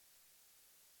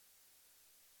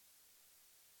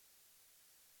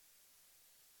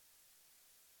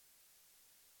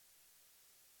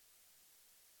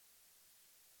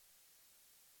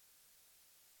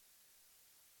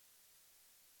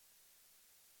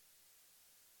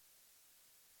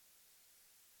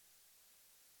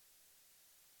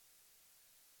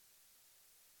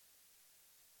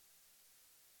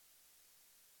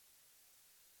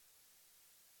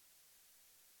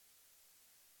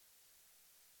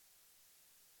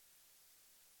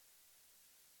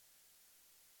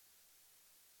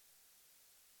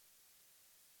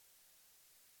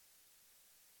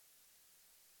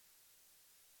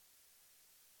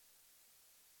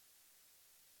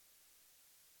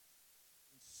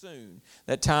soon.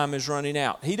 That time is running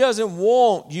out. He doesn't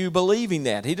want you believing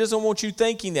that. He doesn't want you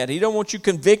thinking that. He doesn't want you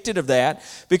convicted of that,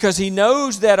 because he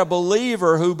knows that a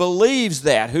believer who believes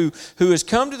that, who has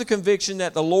come to the conviction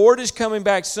that the Lord is coming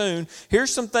back soon,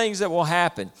 here's some things that will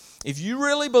happen. If you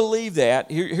really believe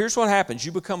that, here's what happens.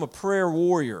 You become a prayer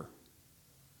warrior.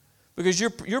 Because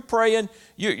you're praying,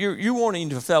 you're wanting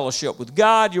to fellowship with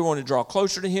God, you want to draw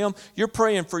closer to Him, you're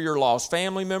praying for your lost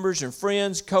family members and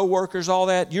friends, co-workers, all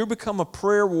that. You become a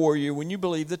prayer warrior when you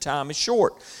believe the time is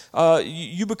short.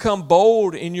 You become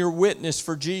bold in your witness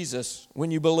for Jesus when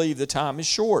you believe the time is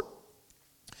short.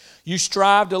 You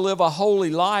strive to live a holy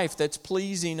life that's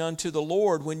pleasing unto the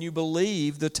Lord when you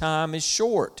believe the time is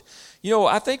short. You know,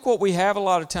 I think what we have a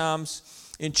lot of times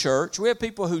in church, we have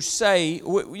people who say,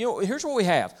 here's what we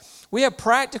have. We have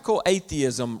practical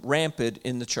atheism rampant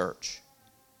in the church.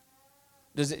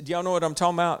 Do y'all know what I'm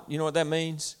talking about? You know what that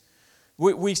means?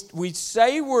 We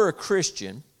say we're a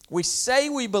Christian. We say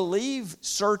we believe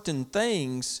certain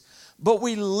things, but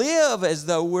we live as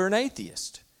though we're an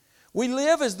atheist. We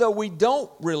live as though we don't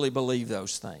really believe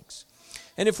those things.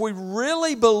 And if we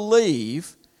really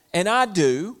believe, and I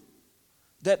do,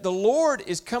 that the Lord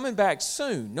is coming back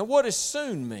soon. Now, what does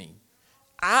soon mean?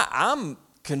 I'm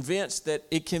convinced that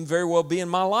it can very well be in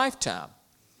my lifetime.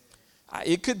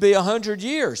 It could be 100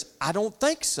 years. I don't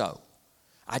think so.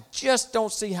 I just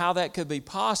don't see how that could be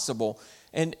possible.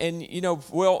 And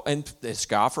the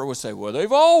scoffer would say, well,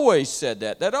 they've always said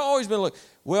that. That's always been,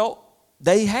 well,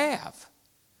 they have.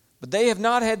 But they have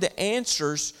not had the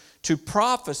answers to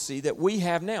prophecy that we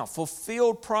have now,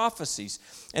 fulfilled prophecies.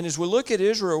 And as we look at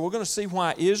Israel, we're going to see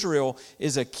why Israel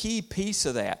is a key piece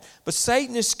of that. But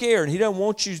Satan is scared. He doesn't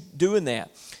want you doing that.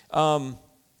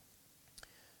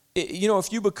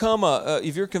 If you become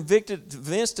if you're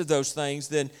convinced of those things,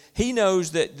 then he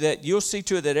knows that you'll see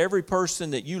to it that every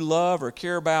person that you love or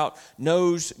care about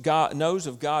knows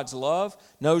of God's love,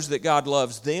 knows that God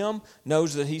loves them,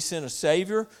 knows that He sent a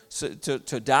Savior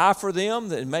to die for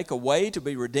them and make a way to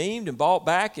be redeemed and bought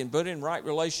back and put in right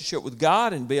relationship with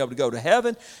God and be able to go to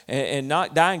heaven and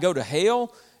not die and go to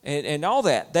hell and all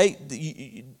that.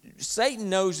 Satan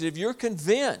knows that if you're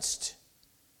convinced,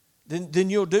 then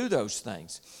you'll do those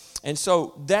things. And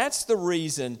so that's the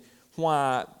reason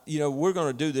why, we're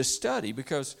going to do this study,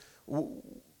 because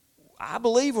I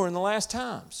believe we're in the last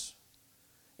times.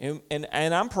 And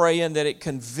I'm praying that it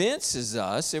convinces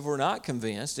us. If we're not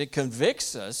convinced, it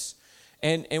convicts us,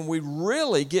 and we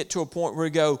really get to a point where we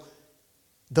go,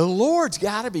 the Lord's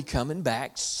got to be coming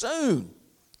back soon.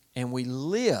 And we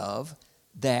live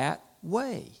that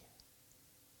way.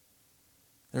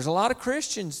 There's a lot of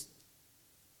Christians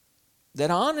that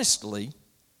honestly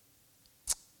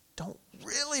don't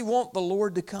really want the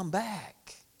Lord to come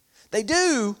back. They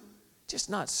do, just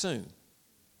not soon.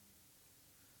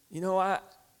 I'd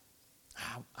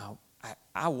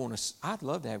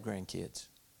love to have grandkids.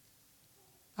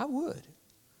 I would.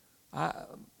 I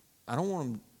don't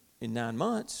want them in 9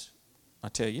 months, I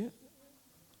tell you.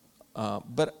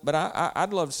 But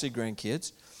I'd love to see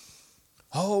grandkids.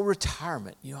 Oh,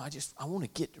 retirement. I want to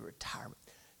get to retirement.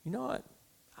 You know what?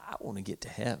 I want to get to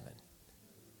heaven.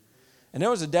 And there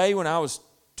was a day when I was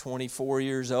 24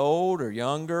 years old or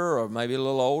younger or maybe a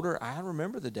little older. I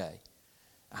remember the day.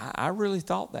 I really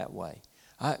thought that way.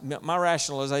 My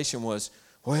rationalization was,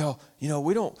 I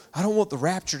don't want the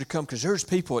rapture to come because there's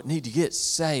people that need to get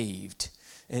saved.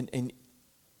 And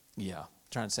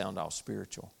trying to sound all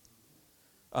spiritual.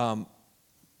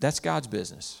 That's God's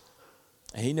business.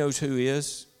 He knows who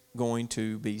is going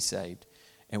to be saved.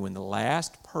 And when the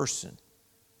last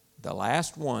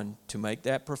one to make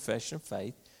that profession of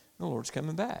faith, the Lord's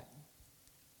coming back.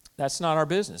 That's not our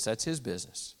business. That's His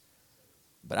business.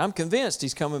 But I'm convinced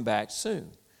He's coming back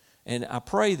soon. And I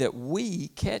pray that we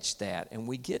catch that and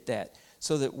we get that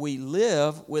so that we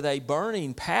live with a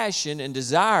burning passion and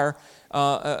desire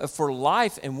for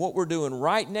life and what we're doing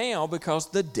right now, because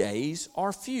the days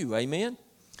are few. Amen?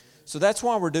 So that's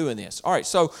why we're doing this. All right,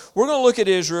 so we're going to look at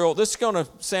Israel. This is going to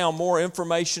sound more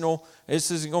informational.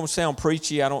 This isn't going to sound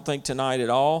preachy, I don't think, tonight at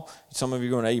all. Some of you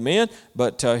are going, amen.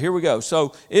 But here we go.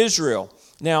 So Israel.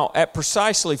 Now, at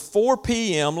precisely 4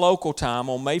 p.m. local time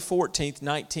on May 14th,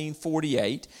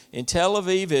 1948, in Tel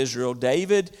Aviv, Israel,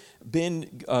 David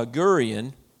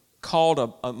Ben-Gurion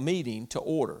called a meeting to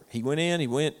order. He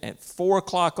went at 4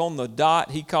 o'clock on the dot,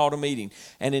 he called a meeting.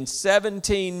 And in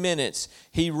 17 minutes,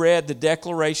 he read the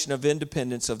Declaration of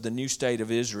Independence of the new state of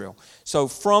Israel. So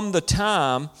from the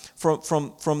time from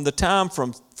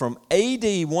AD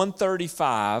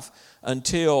 135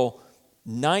 until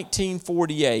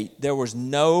 1948, there was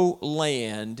no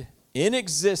land in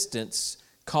existence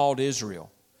called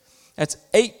Israel. That's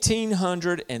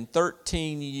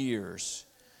 1,813 years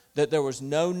that there was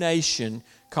no nation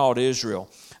called Israel.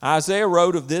 Isaiah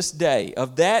wrote of this day,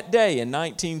 of that day in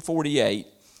 1948,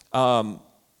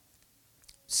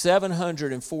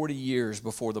 740 years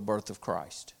before the birth of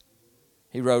Christ.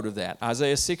 He wrote of that.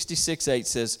 Isaiah 66:8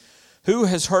 says, "Who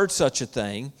has heard such a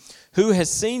thing? Who has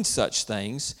seen such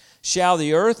things? Shall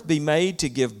the earth be made to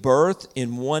give birth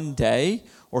in one day?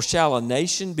 Or shall a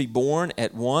nation be born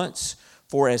at once?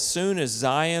 For as soon as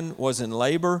Zion was in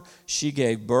labor, she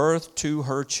gave birth to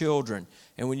her children."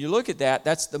 And when you look at that,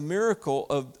 that's the miracle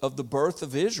of the birth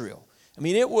of Israel. I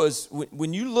mean, it was,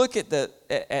 when you look at and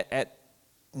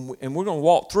we're going to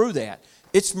walk through that,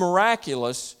 it's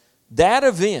miraculous. That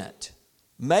event,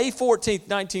 May 14th,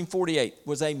 1948,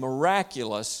 was a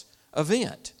miraculous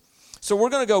event. So we're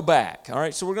going to go back, all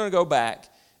right? So we're going to go back,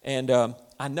 and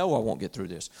I know I won't get through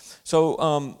this.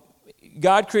 So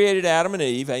God created Adam and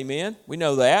Eve, amen? We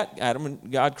know that.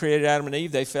 God created Adam and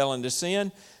Eve. They fell into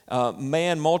sin.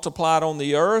 Man multiplied on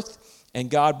the earth, and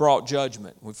God brought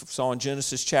judgment. We saw in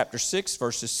Genesis chapter 6,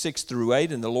 verses 6 through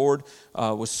 8, and the Lord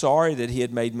was sorry that he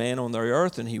had made man on the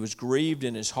earth, and he was grieved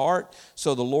in his heart.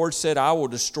 So the Lord said, "I will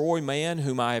destroy man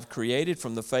whom I have created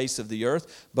from the face of the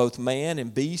earth, both man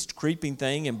and beast, creeping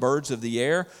thing, and birds of the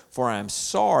air, for I am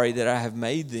sorry that I have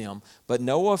made them." But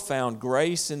Noah found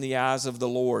grace in the eyes of the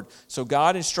Lord. So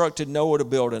God instructed Noah to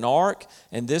build an ark,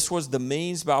 and this was the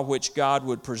means by which God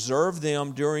would preserve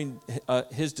them during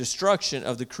his destruction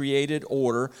of the created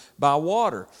order by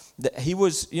water.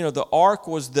 The ark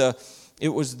was the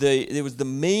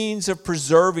means of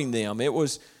preserving them. It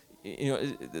was,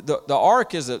 the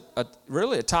ark is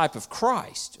really a type of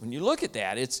Christ. When you look at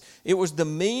that, it was the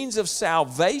means of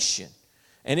salvation,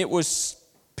 and it was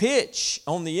pitch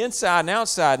on the inside and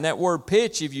outside. And that word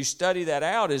pitch, if you study that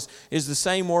out, is the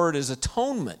same word as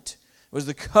atonement. It was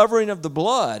the covering of the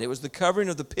blood. It was the covering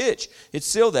of the pitch. It's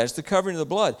still that. It's the covering of the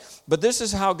blood. But this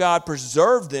is how God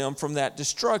preserved them from that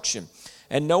destruction.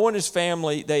 And Noah and his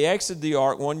family, they exited the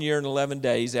ark 1 year and 11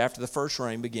 days after the first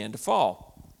rain began to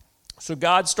fall. So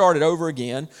God started over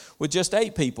again with just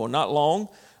 8 people, not long.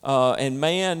 And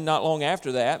man, not long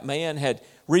after that, man had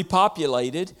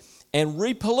repopulated and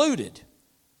repolluted.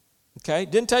 Okay?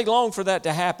 Didn't take long for that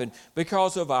to happen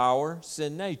because of our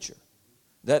sin nature.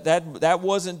 That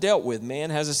wasn't dealt with.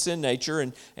 Man has a sin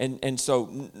nature, and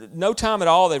so no time at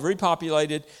all. They've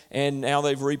repopulated, and now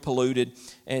they've repolluted.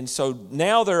 And so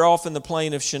now they're off in the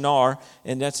plain of Shinar,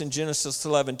 and that's in Genesis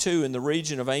 11:2, in the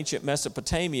region of ancient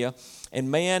Mesopotamia. And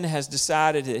man has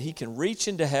decided that he can reach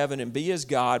into heaven and be as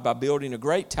God by building a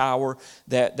great tower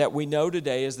that we know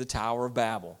today as the Tower of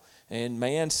Babel. And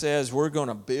man says, we're going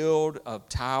to build a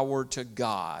tower to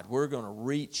God. We're going to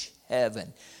reach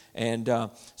heaven. And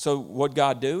so what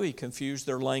God do? He confused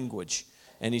their language.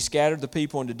 And he scattered the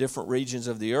people into different regions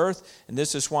of the earth. And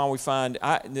this is why we find,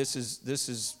 this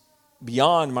is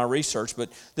beyond my research, but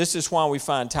this is why we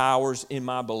find towers in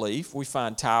my belief. We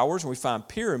find towers and we find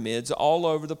pyramids all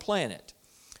over the planet.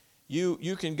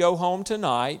 You can go home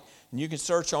tonight and you can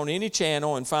search on any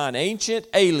channel and find ancient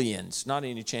aliens. Not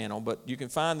any channel, but you can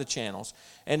find the channels.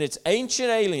 And it's ancient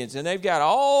aliens. And they've got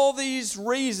all these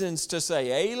reasons to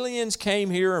say aliens came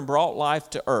here and brought life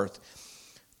to earth.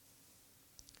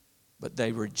 But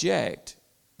they reject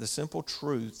the simple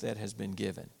truth that has been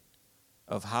given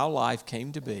of how life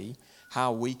came to be,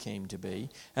 how we came to be,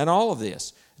 and all of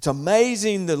this. It's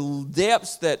amazing the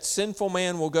depths that sinful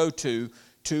man will go to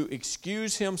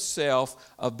excuse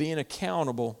himself of being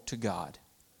accountable to God.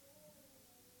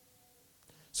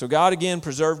 So God again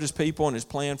preserved his people and his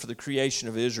plan for the creation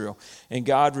of Israel. And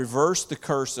God reversed the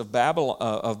curse of Babel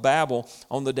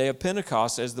on the day of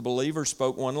Pentecost as the believers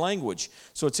spoke one language.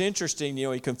 So it's interesting,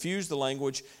 he confused the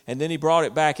language and then he brought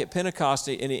it back at Pentecost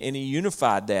and he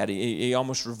unified that. He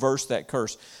almost reversed that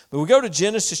curse. But we go to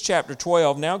Genesis chapter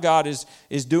 12. Now God is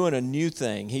doing a new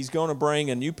thing. He's going to bring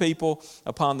a new people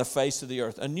upon the face of the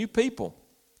earth. A new people.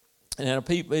 And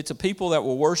it's a people that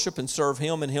will worship and serve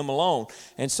him and him alone.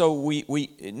 And so we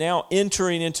now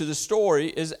entering into the story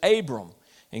is Abram.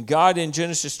 And God in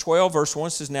Genesis 12 verse 1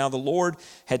 says, "Now the Lord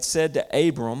had said to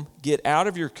Abram, get out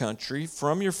of your country,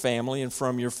 from your family and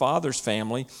from your father's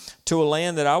family, to a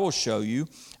land that I will show you.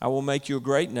 I will make you a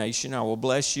great nation. I will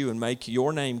bless you and make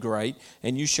your name great,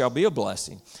 and you shall be a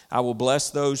blessing. I will bless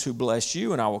those who bless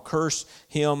you, and I will curse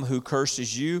him who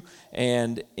curses you,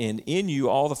 and in you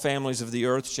all the families of the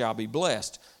earth shall be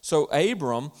blessed." So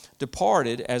Abram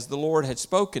departed as the Lord had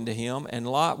spoken to him, and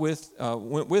Lot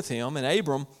went with him, and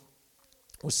Abram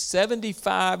was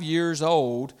 75 years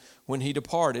old when he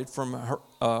departed from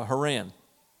Haran.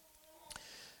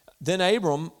 Then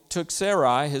Abram took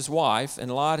Sarai, his wife,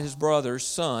 and Lot, his brother's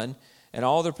son, and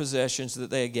all their possessions that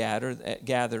they had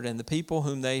gathered, and the people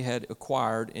whom they had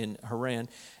acquired in Haran,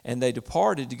 and they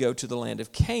departed to go to the land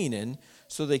of Canaan.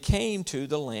 So they came to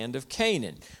the land of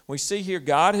Canaan. We see here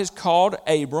God has called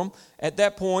Abram, at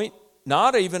that point,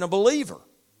 not even a believer.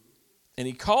 And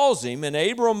he calls him, and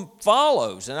Abram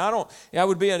follows. And that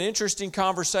would be an interesting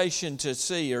conversation to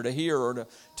see or to hear or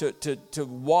to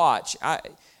watch.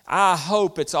 I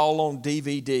hope it's all on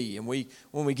DVD, and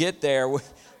when we get there,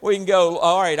 we can go,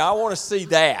 all right, I want to see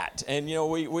that. And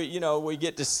we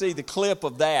get to see the clip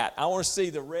of that. I want to see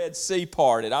the Red Sea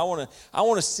parted. I want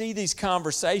to see these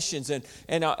conversations,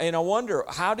 and I wonder,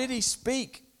 how did he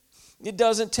speak? It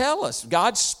doesn't tell us.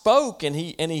 God spoke, and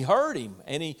he heard him,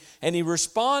 and he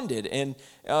responded. And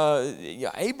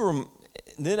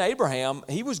Abraham,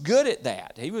 he was good at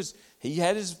that. He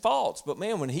had his faults, but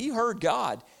man, when he heard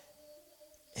God,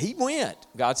 he went.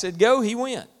 God said go, he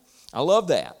went. I love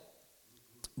that.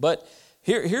 But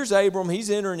here's Abram. He's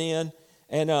entering in,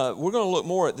 and we're going to look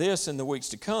more at this in the weeks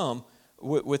to come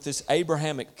with this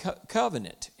Abrahamic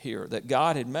covenant here that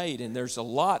God had made, and there's a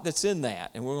lot that's in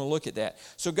that, and we're going to look at that.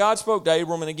 So God spoke to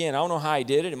Abram, and again, I don't know how he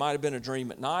did it. It might have been a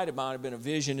dream at night. It might have been a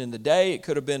vision in the day. It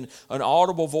could have been an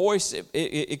audible voice.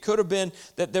 It could have been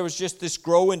that there was just this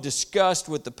growing disgust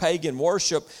with the pagan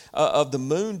worship of the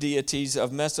moon deities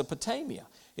of Mesopotamia.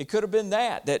 It could have been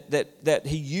that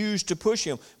he used to push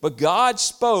him. But God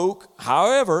spoke,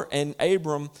 however, and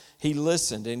Abram, he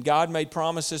listened. And God made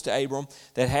promises to Abram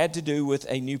that had to do with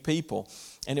a new people.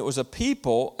 And it was a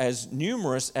people as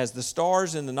numerous as the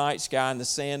stars in the night sky and the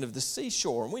sand of the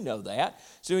seashore. And we know that.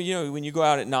 So, when you go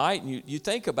out at night and you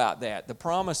think about that, the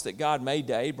promise that God made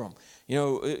to Abram.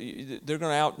 They're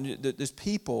going to this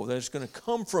people that's going to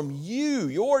come from you,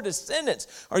 your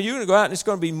descendants. Are you going to go out and it's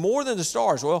going to be more than the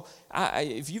stars? Well,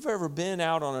 if you've ever been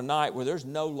out on a night where there's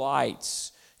no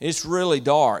lights, it's really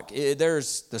dark. The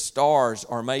stars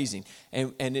are amazing,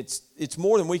 and it's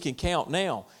more than we can count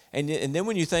now. And then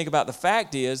when you think about the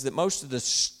fact is that most of the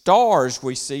stars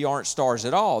we see aren't stars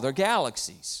at all; they're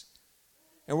galaxies,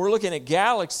 and we're looking at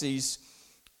galaxies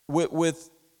with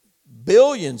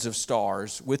billions of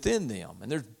stars within them,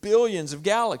 and there's billions of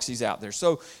galaxies out there.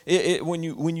 So when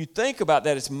you think about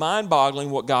that, it's mind-boggling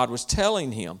what God was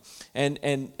telling him, and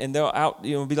they'll out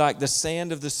be like the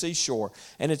sand of the seashore.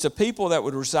 And it's a people that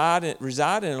would reside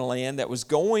in a land that was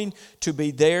going to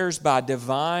be theirs by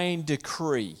divine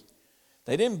decree.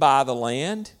 They didn't buy the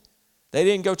land. They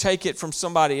didn't go take it from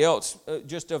somebody else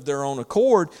just of their own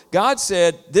accord. God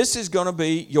said, this is going to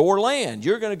be your land.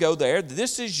 You're going to go there.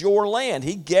 This is your land.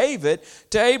 He gave it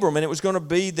to Abram, and it was going to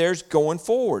be theirs going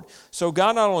forward. So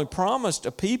God not only promised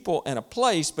a people and a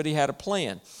place, but he had a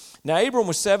plan. Now, Abram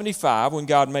was 75 when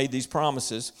God made these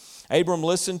promises. Abram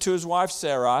listened to his wife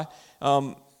Sarai.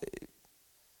 I'm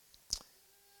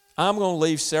going to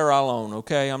leave Sarai alone,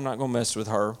 okay? I'm not going to mess with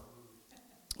her.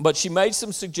 But she made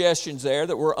some suggestions there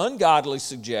that were ungodly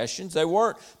suggestions. They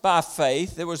weren't by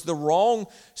faith. It was the wrong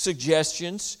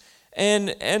suggestions.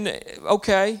 And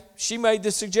okay, she made the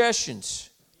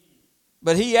suggestions.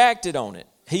 But he acted on it.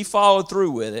 He followed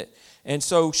through with it. And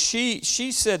so she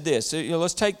said this,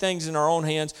 let's take things in our own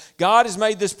hands. God has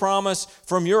made this promise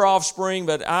from your offspring,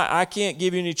 but I can't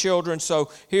give you any children.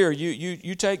 So here,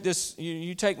 you take this,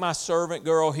 you take my servant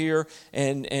girl here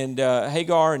and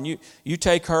Hagar, and you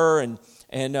take her, and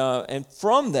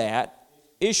from that,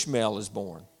 Ishmael is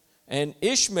born. And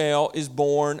Ishmael is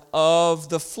born of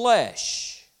the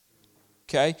flesh.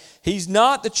 Okay? He's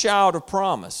not the child of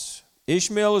promise.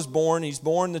 Ishmael is born, he's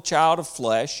born the child of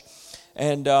flesh.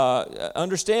 And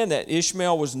understand that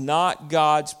Ishmael was not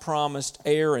God's promised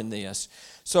heir in this.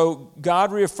 So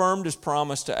God reaffirmed his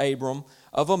promise to Abram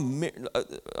of I'm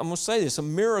going to say this, a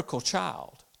miracle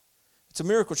child. It's a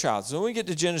miracle child. So when we get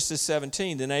to Genesis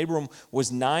 17, then Abram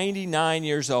was 99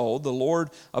 years old. The Lord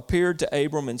appeared to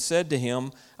Abram and said to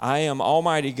him, I am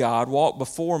Almighty God, walk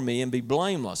before me and be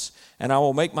blameless. And I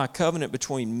will make my covenant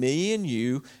between me and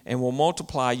you and will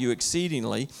multiply you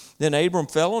exceedingly. Then Abram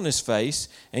fell on his face,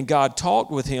 and God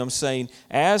talked with him, saying,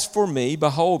 As for me,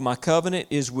 behold, my covenant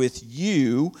is with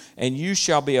you, and you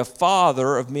shall be a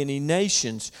father of many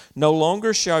nations. No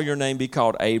longer shall your name be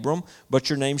called Abram, but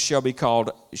your name shall be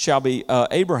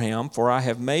Abraham, for I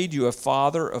have made you a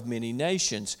father of many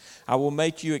nations. I will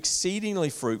make you exceedingly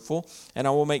fruitful, and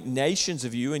I will make nations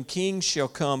of you, you, and kings shall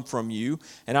come from you,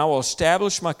 and I will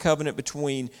establish my covenant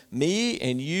between me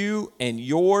and you and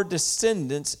your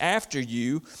descendants after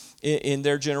you in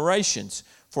their generations,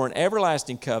 for an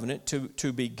everlasting covenant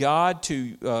to be God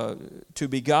to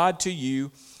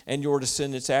you and your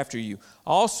descendants after you.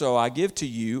 Also I give to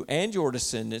you and your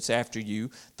descendants after you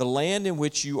the land in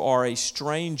which you are a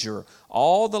stranger,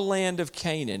 all the land of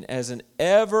Canaan, as an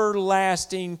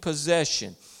everlasting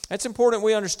possession. That's important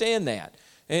we understand that.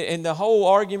 And the whole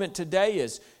argument today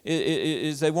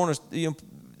is they want to,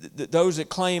 those that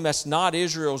claim that's not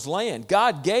Israel's land.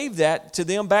 God gave that to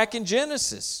them back in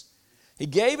Genesis. He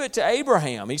gave it to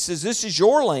Abraham. He says, this is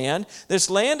your land, this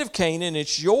land of Canaan,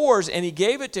 it's yours, and he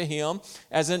gave it to him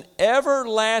as an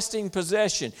everlasting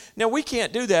possession. Now, we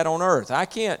can't do that on earth. I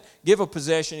can't give a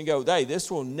possession and go, hey, this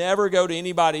will never go to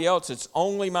anybody else. It's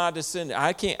only my descendant.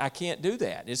 I can't do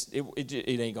that.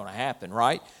 It ain't going to happen,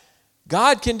 right?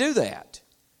 God can do that,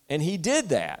 and he did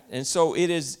that. And so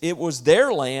it was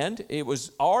their land. It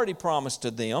was already promised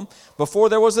to them before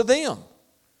there was a them.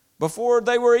 Before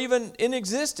they were even in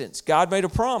existence, God made a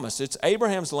promise. It's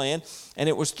Abraham's land, and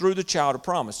it was through the child of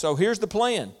promise. So here's the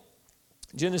plan.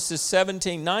 Genesis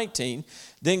 17:19,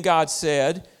 then God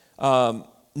said,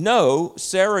 no,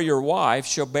 Sarah your wife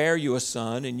shall bear you a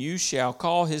son, and you shall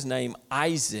call his name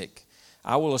Isaac.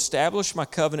 I will establish my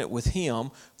covenant with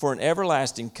him for an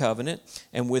everlasting covenant,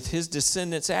 and with his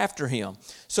descendants after him.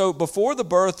 So before the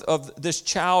birth of this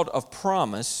child of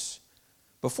promise,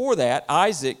 before that,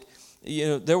 Isaac,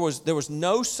 there was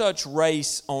no such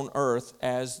race on earth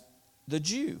as the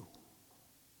Jew.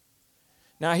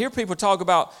 Now I hear people talk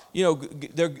about,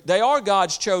 they are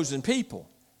God's chosen people.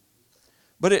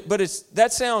 But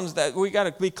that sounds that we got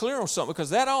to be clear on something,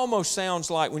 because that almost sounds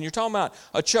like when you're talking about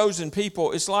a chosen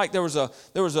people, it's like there was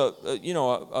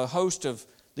a host of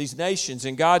these nations,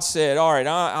 and God said, all right,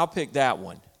 I'll pick that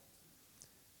one.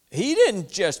 He didn't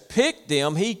just pick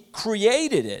them, he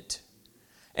created it.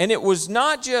 And it was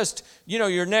not just,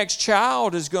 your next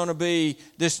child is going to be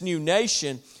this new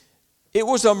nation. It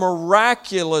was a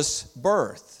miraculous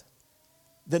birth.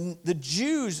 The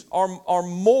Jews are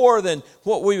more than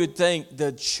what we would think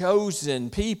the chosen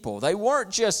people. They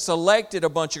weren't just selected a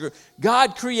bunch of...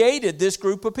 God created this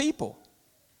group of people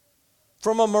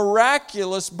from a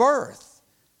miraculous birth,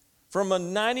 from a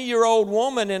 90-year-old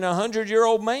woman and a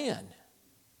 100-year-old man.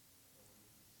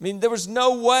 I mean, there was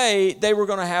no way they were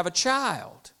going to have a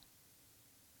child.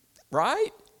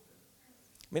 Right?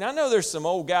 I mean, I know there's some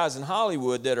old guys in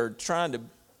Hollywood that are trying to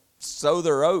sow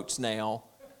their oats now.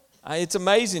 It's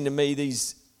amazing to me,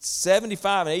 these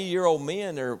 75 and 80-year-old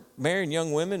men are marrying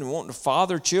young women and wanting to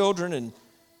father children, and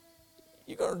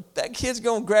that kid's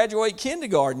going to graduate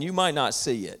kindergarten. You might not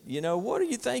see it. What are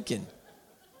you thinking?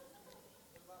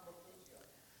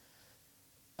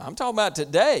 I'm talking about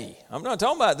today. I'm not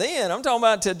talking about then. I'm talking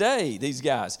about today, these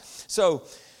guys. So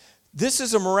this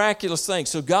is a miraculous thing.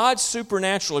 So God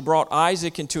supernaturally brought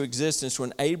Isaac into existence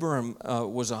when Abraham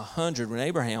was 100, when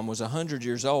Abraham was 100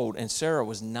 years old and Sarah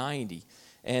was 90.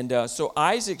 And so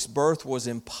Isaac's birth was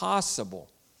impossible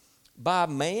by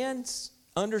man's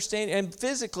understanding. And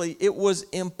physically, it was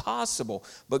impossible.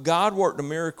 But God worked a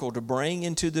miracle to bring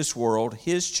into this world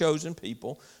his chosen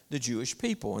people, the Jewish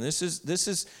people. And this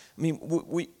is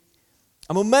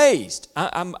I'm amazed.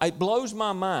 It blows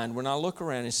my mind when I look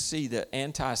around and see the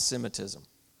anti-Semitism.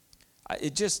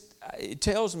 It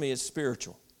tells me it's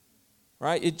spiritual,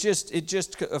 right? It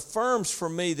just affirms for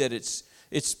me that it's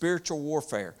spiritual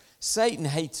warfare. Satan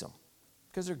hates them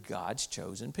because they're God's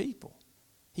chosen people.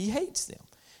 He hates them.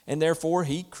 And therefore,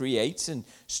 he creates and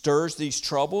stirs these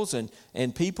troubles,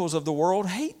 and peoples of the world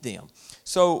hate them.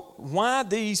 So why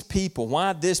these people?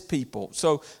 Why this people?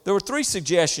 So there were three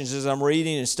suggestions as I'm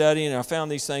reading and studying, and I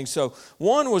found these things. So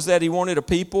one was that he wanted a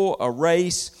people, a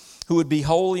race, who would be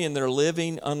holy in their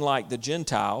living, unlike the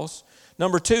Gentiles.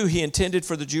 Number two, he intended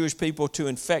for the Jewish people to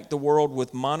infect the world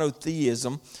with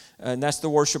monotheism, and that's the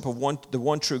worship of the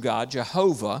one true God,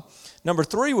 Jehovah. Number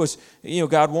three was,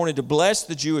 God wanted to bless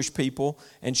the Jewish people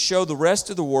and show the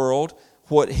rest of the world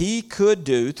what he could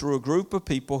do through a group of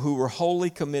people who were wholly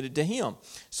committed to him.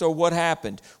 So what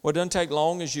happened? Well, it doesn't take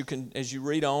long as you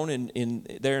read on in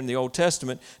the Old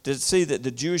Testament to see that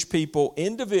the Jewish people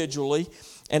individually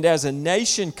and as a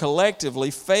nation collectively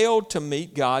failed to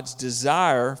meet God's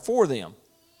desire for them.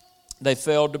 They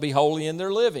failed to be holy in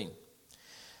their living.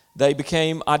 They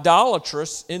became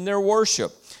idolatrous in their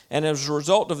worship. And as a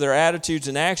result of their attitudes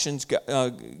and actions,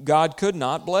 God could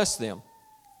not bless them.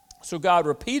 So God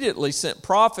repeatedly sent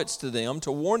prophets to them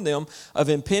to warn them of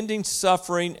impending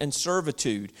suffering and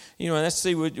servitude. And let's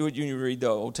see what you read the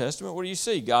Old Testament. What do you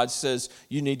see? God says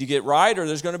you need to get right or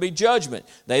there's going to be judgment.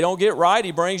 They don't get right,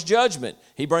 He brings judgment.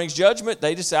 He brings judgment,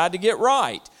 they decide to get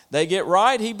right. They get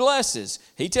right, He blesses.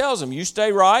 He tells them, you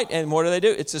stay right, and what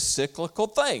do? It's a cyclical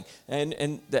thing.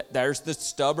 And there's the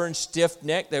stubborn,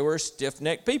 stiff-necked. They were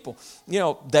stiff-necked people.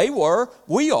 They were,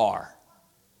 we are.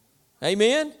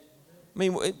 Amen?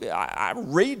 I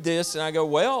read this and I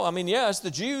go, yeah, it's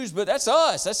the Jews, but that's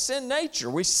us. That's sin nature.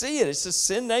 We see it. It's a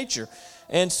sin nature.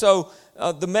 And so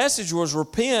the message was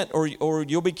repent or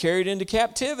you'll be carried into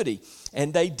captivity.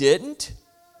 And they didn't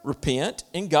repent,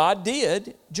 and God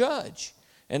did judge.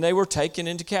 And they were taken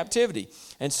into captivity.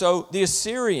 And so the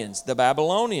Assyrians, the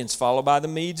Babylonians, followed by the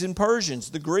Medes and Persians,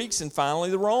 the Greeks, and finally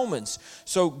the Romans.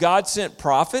 So God sent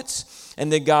prophets, and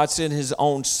then God sent His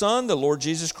own Son, the Lord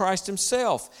Jesus Christ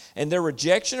Himself. And their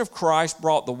rejection of Christ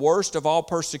brought the worst of all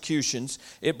persecutions.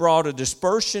 It brought a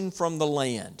dispersion from the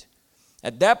land.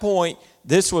 At that point,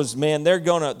 this was, they're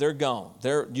gone.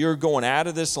 You're going out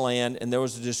of this land, and there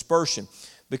was a dispersion.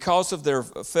 Because of their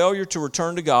failure to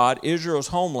return to God, Israel's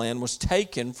homeland was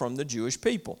taken from the Jewish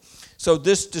people. So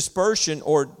this dispersion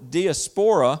or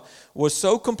diaspora was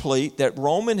so complete that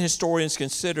Roman historians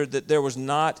considered that there was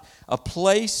not a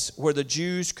place where the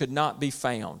Jews could not be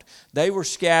found. They were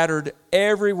scattered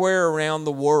everywhere around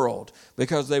the world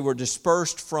because they were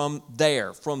dispersed from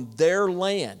their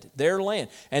land.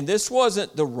 And this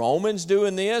wasn't the Romans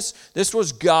doing this. This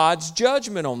was God's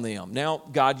judgment on them. Now,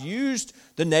 God used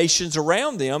the nations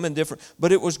around them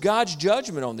but it was God's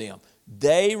judgment on them.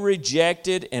 They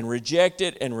rejected and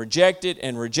rejected and rejected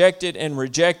and rejected and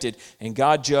rejected, and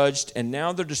God judged, and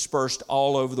now they're dispersed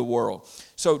all over the world.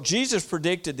 So Jesus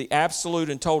predicted the absolute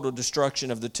and total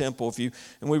destruction of the temple. We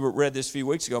read this a few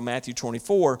weeks ago, Matthew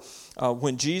 24,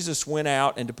 when Jesus went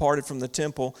out and departed from the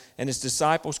temple, and His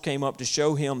disciples came up to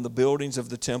show Him the buildings of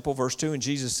the temple. Verse 2, and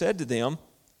Jesus said to them,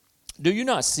 do you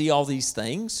not see all these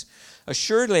things?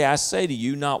 Assuredly, I say to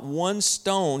you, not one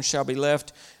stone shall be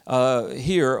left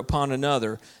here upon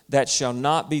another that shall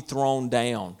not be thrown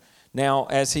down. Now,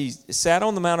 as He sat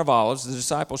on the Mount of Olives, the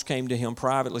disciples came to Him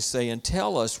privately, saying,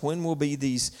 tell us, when will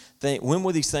these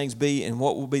things be, and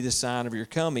what will be the sign of your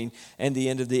coming and the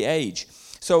end of the age?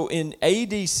 So in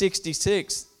AD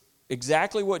 66,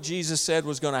 exactly what Jesus said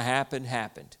was going to happen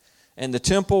happened. And the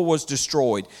temple was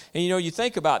destroyed. And you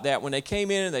think about that when they came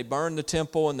in and they burned the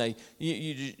temple and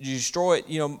you destroy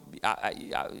it.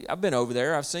 I've been over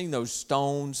there. I've seen those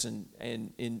stones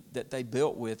and that they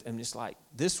built with, and it's like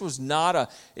this was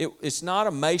it's not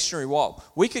a masonry wall.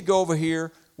 We could go over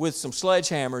here with some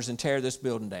sledgehammers and tear this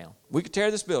building down. We could tear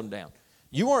this building down.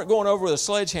 You weren't going over with a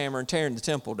sledgehammer and tearing the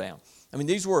temple down.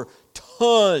 These were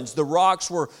tons. The rocks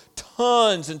were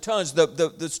tons and tons.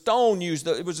 The stone used,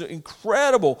 it was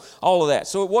incredible, all of that.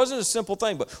 So it wasn't a simple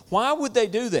thing. But why would they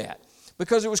do that?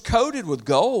 Because it was coated with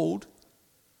gold.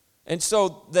 And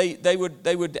so they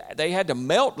had to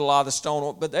melt a lot of the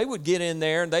stone, but they would get in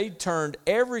there and they turned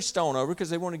every stone over because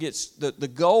they wanted to get the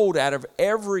gold out of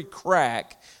every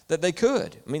crack that they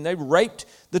could. They raped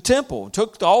the temple,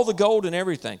 took all the gold and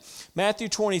everything. Matthew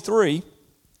 23,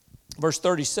 verse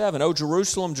 37, O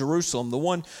Jerusalem, Jerusalem, the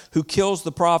one who kills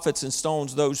the prophets and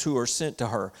stones those who are sent to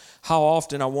her. How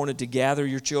often I wanted to gather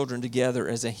your children together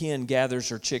as a hen gathers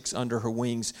her chicks under her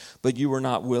wings, but you were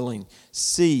not willing.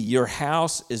 See, your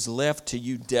house is left to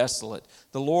you desolate.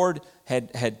 The Lord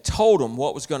had told them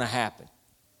what was going to happen.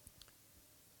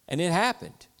 And it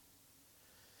happened.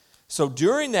 So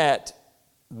during that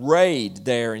raid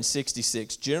there in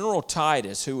 66, General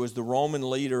Titus, who was the Roman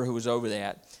leader who was over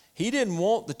that, he didn't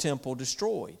want the temple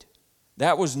destroyed.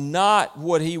 That was not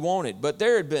what he wanted. But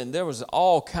there was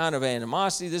all kind of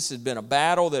animosity. This had been a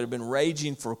battle that had been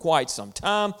raging for quite some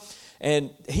time. And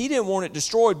he didn't want it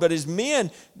destroyed. But his men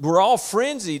were all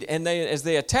frenzied. And as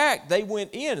they attacked, they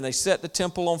went in and they set the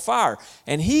temple on fire.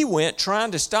 And he went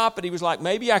trying to stop it. He was like,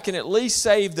 maybe I can at least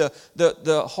save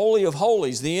the Holy of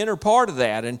Holies, the inner part of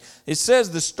that. And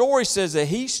the story says that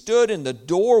he stood in the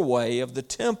doorway of the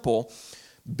temple,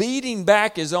 beating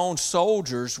back his own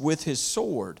soldiers with his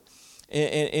sword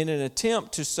in an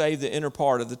attempt to save the inner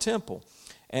part of the temple.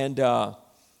 And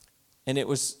it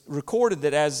was recorded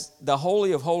that as the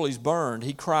Holy of Holies burned,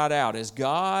 he cried out, as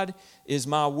God is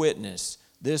my witness,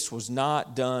 this was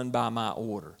not done by my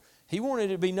order. He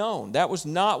wanted it to be known. That was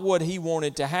not what he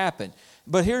wanted to happen.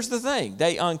 But here's the thing.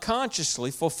 They unconsciously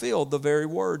fulfilled the very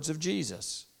words of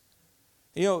Jesus.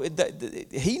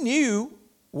 He knew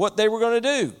what they were going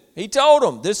to do. He told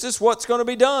them, this is what's going to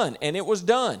be done, and it was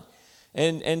done.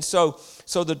 And so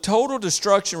the total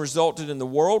destruction resulted in the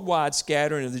worldwide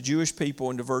scattering of the Jewish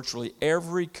people into virtually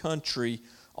every country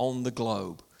on the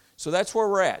globe. So that's where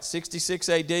we're at. 66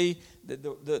 AD,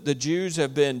 the Jews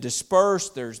have been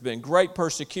dispersed. There's been great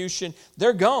persecution.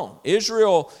 They're gone.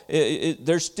 Israel,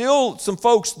 there's still some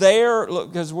folks there,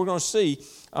 because we're going to see.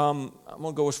 I'm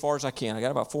going to go as far as I can. I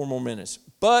got about 4 more minutes.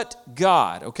 But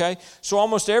God, okay? So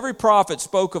almost every prophet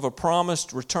spoke of a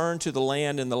promised return to the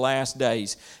land in the last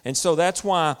days. And so that's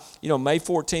why, May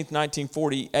 14th,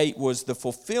 1948 was the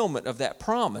fulfillment of that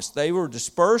promise. They were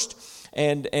dispersed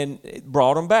and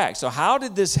brought them back. So how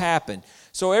did this happen?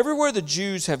 So everywhere the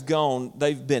Jews have gone,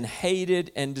 they've been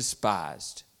hated and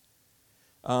despised.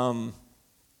 I'm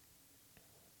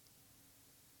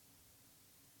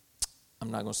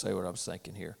not going to say what I was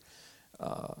thinking here.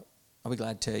 I'll be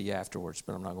glad to tell you afterwards,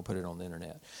 but I'm not going to put it on the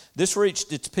internet. This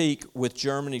reached its peak with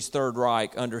Germany's Third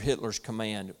Reich under Hitler's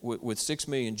command, with 6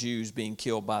 million Jews being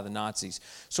killed by the Nazis.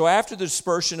 So after the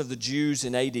dispersion of the Jews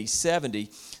in AD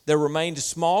 70, there remained a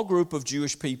small group of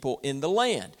Jewish people in the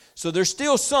land. So there's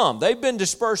still some. They've been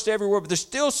dispersed everywhere, but there's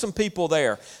still some people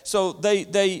there. So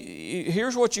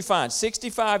here's what you find.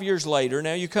 65 years later,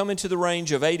 now you come into the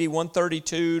range of AD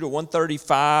 132 to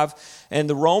 135, and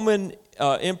the Roman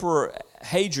Emperor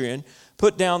Hadrian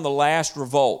put down the last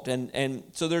revolt. And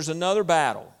so there's another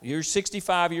battle. You're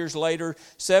 65 years later,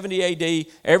 70 AD,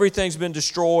 everything's been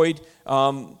destroyed.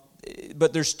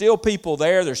 But there's still people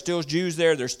there. There's still Jews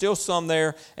there. There's still some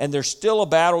there. And there's still a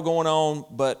battle going on.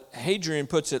 But Hadrian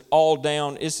puts it all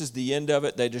down. This is the end of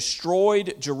it. They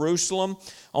destroyed Jerusalem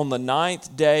on the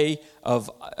 9th day of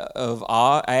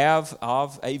Av,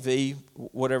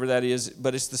 whatever that is.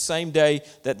 But it's the same day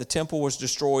that the temple was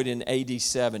destroyed in AD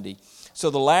 70. So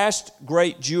the last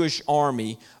great Jewish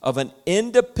army of an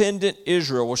independent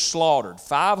Israel was slaughtered.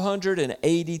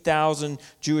 580,000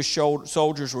 Jewish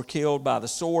soldiers were killed by the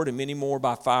sword, and many more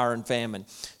by fire and famine.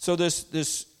 So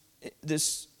this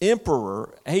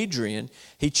emperor, Hadrian,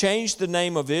 he changed the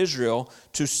name of Israel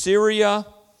to Syria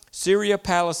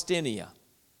Palestinia.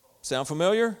 Sound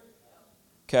familiar?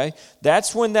 Okay,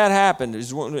 that's when that happened. It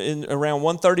was around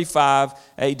 135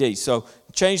 AD. So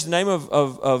changed the name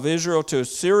of Israel to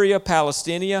Syria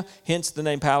Palestinia, hence the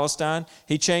name Palestine.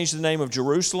 He changed the name of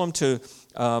Jerusalem to,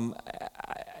 I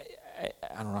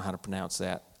don't know how to pronounce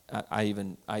that. I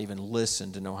even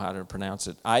listened to know how to pronounce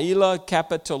it. Aila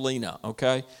Capitolina,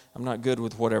 okay? I'm not good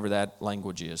with whatever that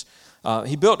language is.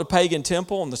 He built a pagan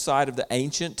temple on the site of the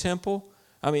ancient temple.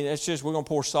 I mean, it's just, we're going to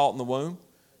pour salt in the wound.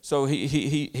 So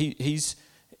he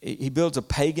builds a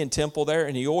pagan temple there,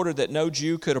 and he ordered that no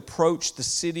Jew could approach the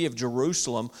city of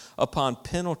Jerusalem upon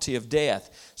penalty of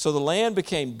death. So the land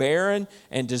became barren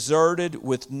and deserted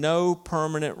with no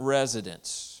permanent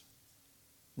residents.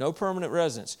 No permanent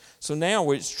residents. So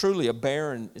now it's truly a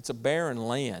barren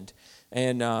land.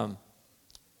 And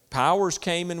powers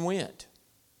came and went.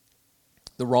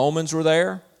 The Romans were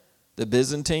there. The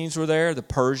Byzantines were there, the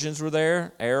Persians were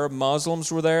there, Arab Muslims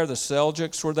were there, the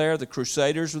Seljuks were there, the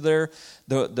Crusaders were there,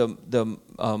 the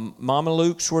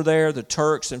Mamelukes were there, the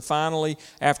Turks, and finally,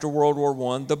 after World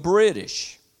War I, the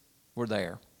British were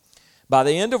there. By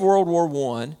the end of World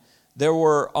War I, there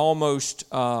were almost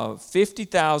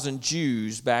 50,000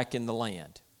 Jews back in the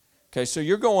land. Okay, so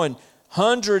you're going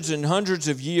hundreds and hundreds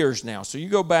of years now. So you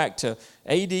go back to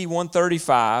AD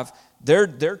 135,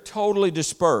 they're totally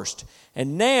dispersed.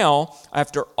 And now,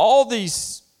 after all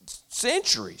these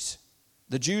centuries,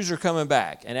 the Jews are coming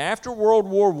back. And after World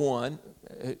War I,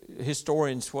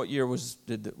 historians, what year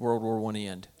did World War I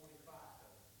end?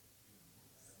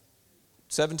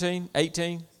 17?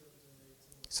 18?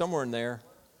 Somewhere in there.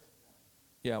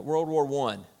 Yeah, World War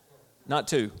I.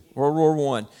 Not II. World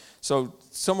War I. So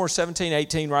somewhere 17,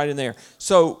 18, right in there.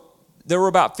 So there were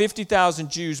about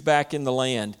 50,000 Jews back in the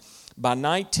land. By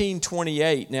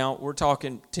 1928, now we're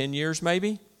talking 10 years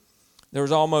maybe, there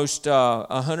was almost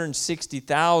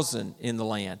 160,000 in the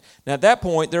land. Now at that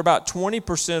point, they're about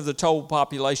 20% of the total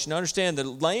population. Now understand, the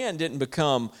land didn't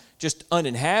become just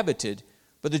uninhabited,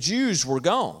 but the Jews were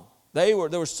gone. There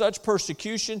was such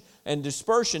persecution and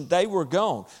dispersion, they were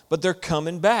gone. But they're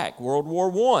coming back. World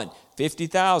War I,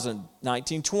 50,000.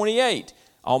 1928.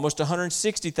 Almost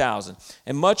 160,000.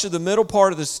 And much of the middle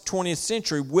part of the 20th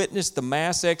century witnessed the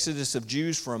mass exodus of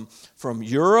Jews from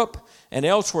Europe and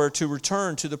elsewhere to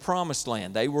return to the Promised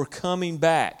Land. They were coming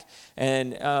back.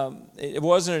 And it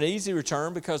wasn't an easy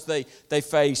return because they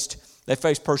faced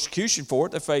persecution for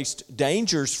it. They faced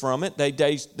dangers from it.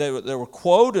 There were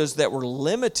quotas that were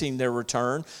limiting their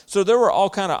return. So there were all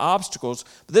kind of obstacles.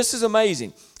 But this is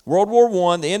amazing. World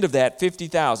War I, the end of that,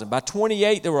 50,000. By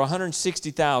 28, there were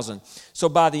 160,000. So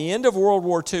by the end of World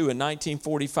War II in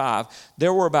 1945,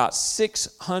 there were about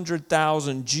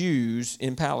 600,000 Jews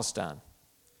in Palestine.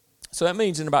 So that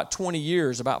means in about 20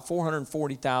 years, about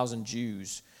 440,000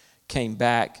 Jews came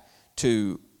back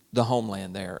to the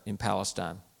homeland there in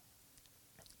Palestine.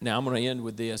 Now, I'm going to end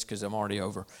with this because I'm already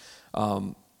over.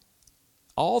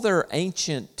 All their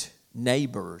ancient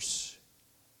neighbors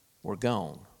were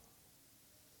gone.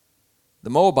 The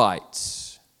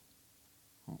Moabites,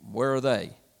 where are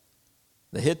they?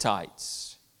 The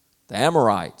Hittites, the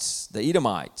Amorites, the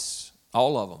Edomites,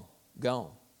 all of them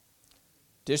gone.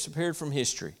 Disappeared from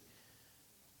history.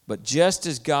 But just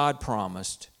as God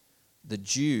promised, the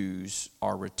Jews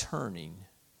are returning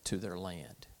to their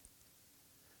land.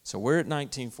 So we're at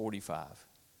 1945. We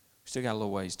still got a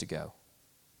little ways to go.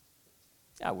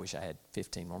 I wish I had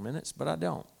 15 more minutes, but I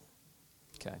don't.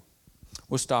 Okay.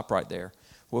 We'll stop right there.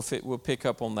 We'll pick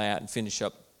up on that and finish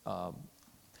up.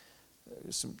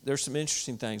 There's some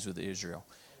interesting things with Israel.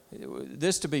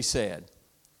 This to be said,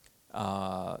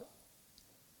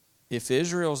 if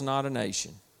Israel's not a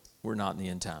nation, we're not in the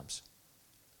end times.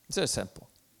 It's that simple.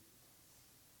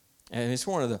 And it's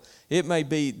it may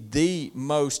be the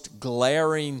most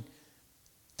glaring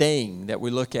thing that we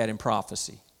look at in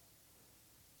prophecy.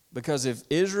 Because if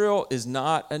Israel is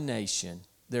not a nation,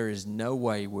 there is no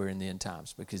way we're in the end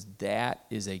times, because that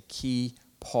is a key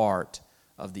part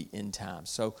of the end times.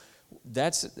 So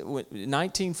that's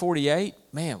 1948.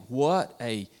 Man, what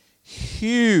a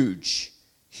huge,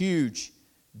 huge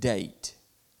date.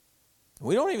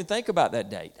 We don't even think about that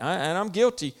date, and I'm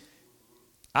guilty.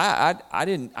 I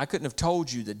couldn't have told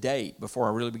you the date before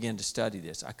I really began to study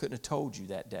this. I couldn't have told you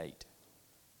that date.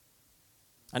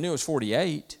 I knew it was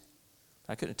 48.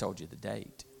 I couldn't have told you the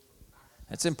date.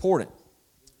 That's important.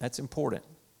 That's important.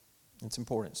 It's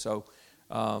important. So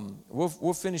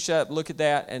we'll finish up, look at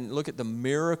that, and look at the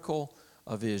miracle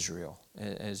of Israel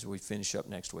as we finish up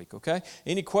next week, okay?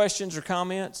 Any questions or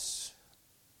comments?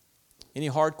 Any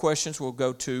hard questions? We'll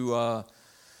go to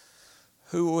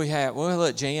who will we have? We'll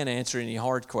let Jan answer any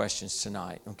hard questions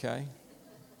tonight, okay?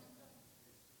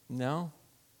 No?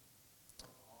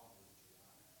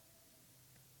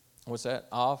 What's that?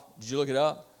 Av? Did you look it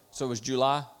up? So it was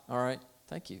July? All right.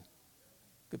 Thank you.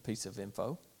 Good piece of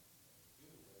info.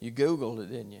 You Googled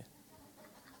it, didn't you?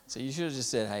 So you should have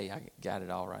just said, hey, I got it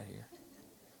all right here.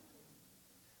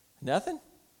 Nothing?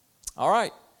 All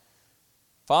right.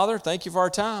 Father, thank you for our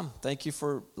time. Thank you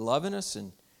for loving us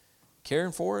and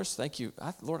caring for us. Thank you.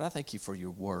 Lord, I thank you for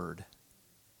your word.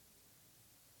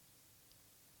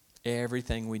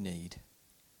 Everything we need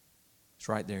is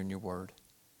right there in your word.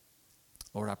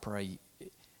 Lord, I pray,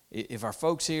 if our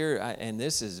folks here, and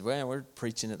this is, well, we're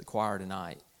preaching at the choir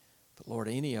tonight, but Lord,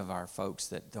 any of our folks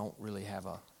that don't really have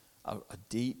a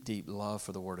deep, deep love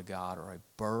for the Word of God or a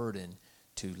burden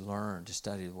to learn, to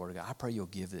study the Word of God, I pray you'll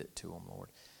give it to them, Lord.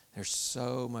 There's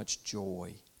so much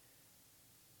joy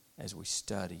as we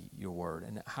study your Word.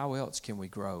 And how else can we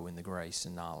grow in the grace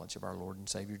and knowledge of our Lord and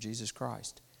Savior Jesus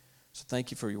Christ? So thank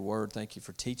you for your Word. Thank you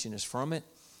for teaching us from it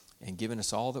and giving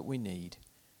us all that we need.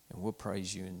 And we'll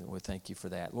praise you and we'll thank you for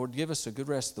that. Lord, give us a good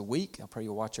rest of the week. I pray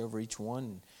you'll watch over each one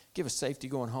and give us safety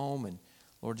going home. And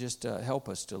Lord, just help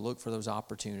us to look for those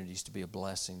opportunities to be a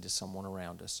blessing to someone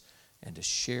around us and to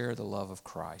share the love of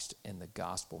Christ and the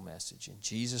gospel message. In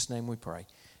Jesus' name we pray.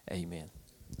 Amen.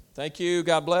 Thank you.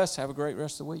 God bless. Have a great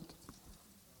rest of the week.